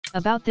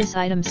About this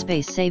item: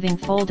 space-saving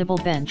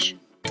foldable bench.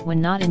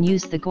 When not in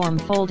use, the Goreme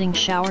folding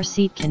shower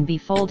seat can be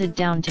folded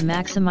down to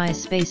maximize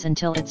space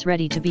until it's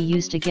ready to be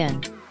used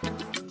again.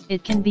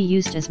 It can be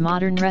used as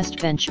modern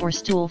rest bench or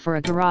stool for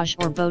a garage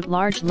or boat.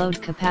 Large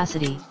load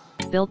capacity,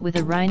 built with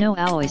a Rhino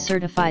alloy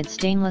certified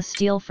stainless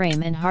steel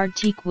frame and hard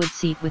teakwood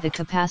seat with a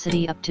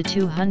capacity up to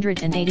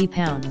 280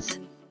 pounds.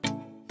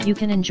 You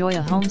can enjoy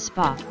a home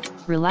spa,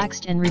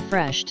 relaxed and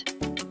refreshed.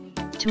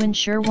 To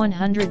ensure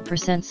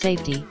 100%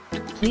 safety,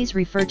 please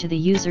refer to the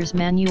user's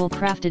manual.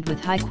 Crafted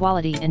with high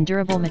quality and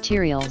durable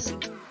materials,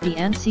 the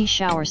NC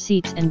shower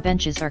seats and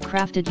benches are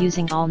crafted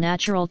using all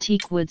natural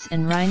teak woods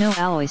and Rhino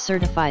alloy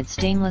certified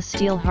stainless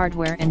steel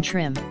hardware and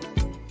trim.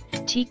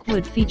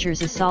 Teakwood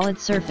features a solid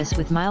surface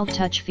with mild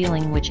touch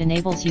feeling which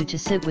enables you to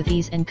sit with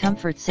ease and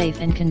comfort.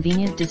 Safe and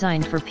convenient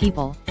design for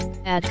people,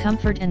 add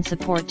comfort and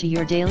support to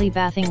your daily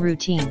bathing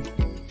routine.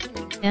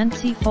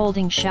 NC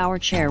folding shower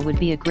chair would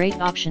be a great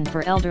option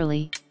for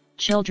elderly,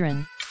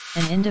 children,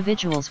 and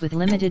individuals with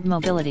limited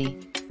mobility.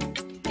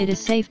 It is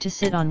safe to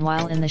sit on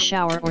while in the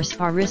shower or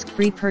spa.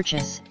 Risk-free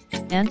purchase.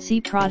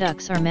 NC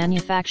products are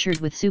manufactured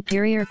with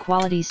superior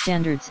quality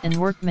standards and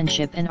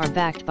workmanship and are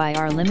backed by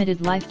our limited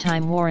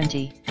lifetime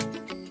warranty.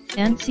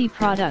 NC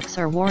products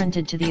are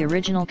warranted to the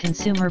original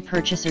consumer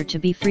purchaser to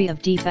be free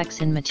of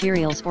defects in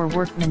materials or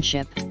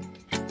workmanship.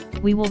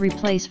 We will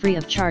replace free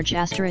of charge *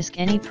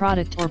 any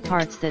product or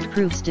parts that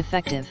proves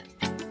defective.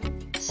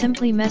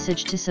 Simply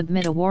message to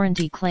submit a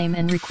warranty claim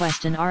and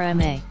request an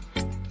RMA.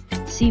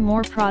 See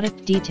more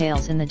product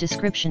details in the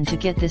description to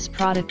get this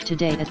product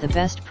today at the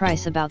best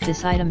price. About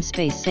this item: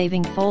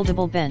 space-saving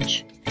foldable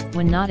bench.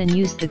 When not in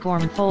use, the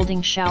Goreme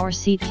folding shower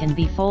seat can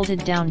be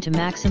folded down to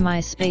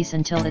maximize space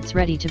until it's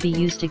ready to be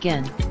used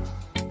again.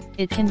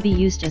 It can be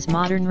used as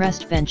modern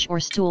rest bench or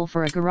stool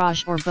for a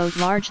garage or boat.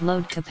 Large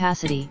load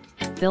capacity,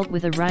 built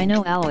with a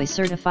Rhino alloy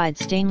certified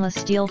stainless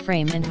steel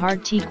frame and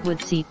hard teakwood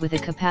seat with a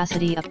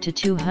capacity up to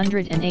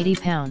 280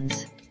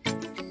 pounds.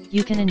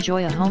 You can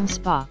enjoy a home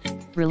spa,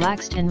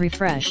 relaxed and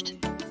refreshed.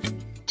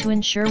 To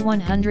ensure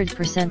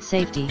 100%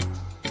 safety,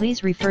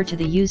 please refer to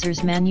the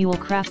user's manual.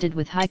 Crafted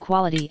with high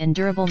quality and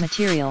durable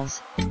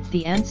materials,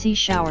 the NC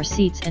shower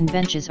seats and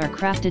benches are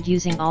crafted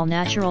using all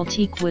natural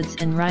teak woods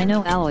and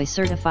Rhino alloy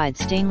certified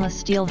stainless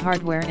steel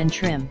hardware and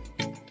trim.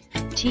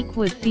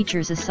 Teakwood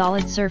features a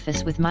solid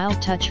surface with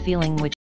mild touch feeling which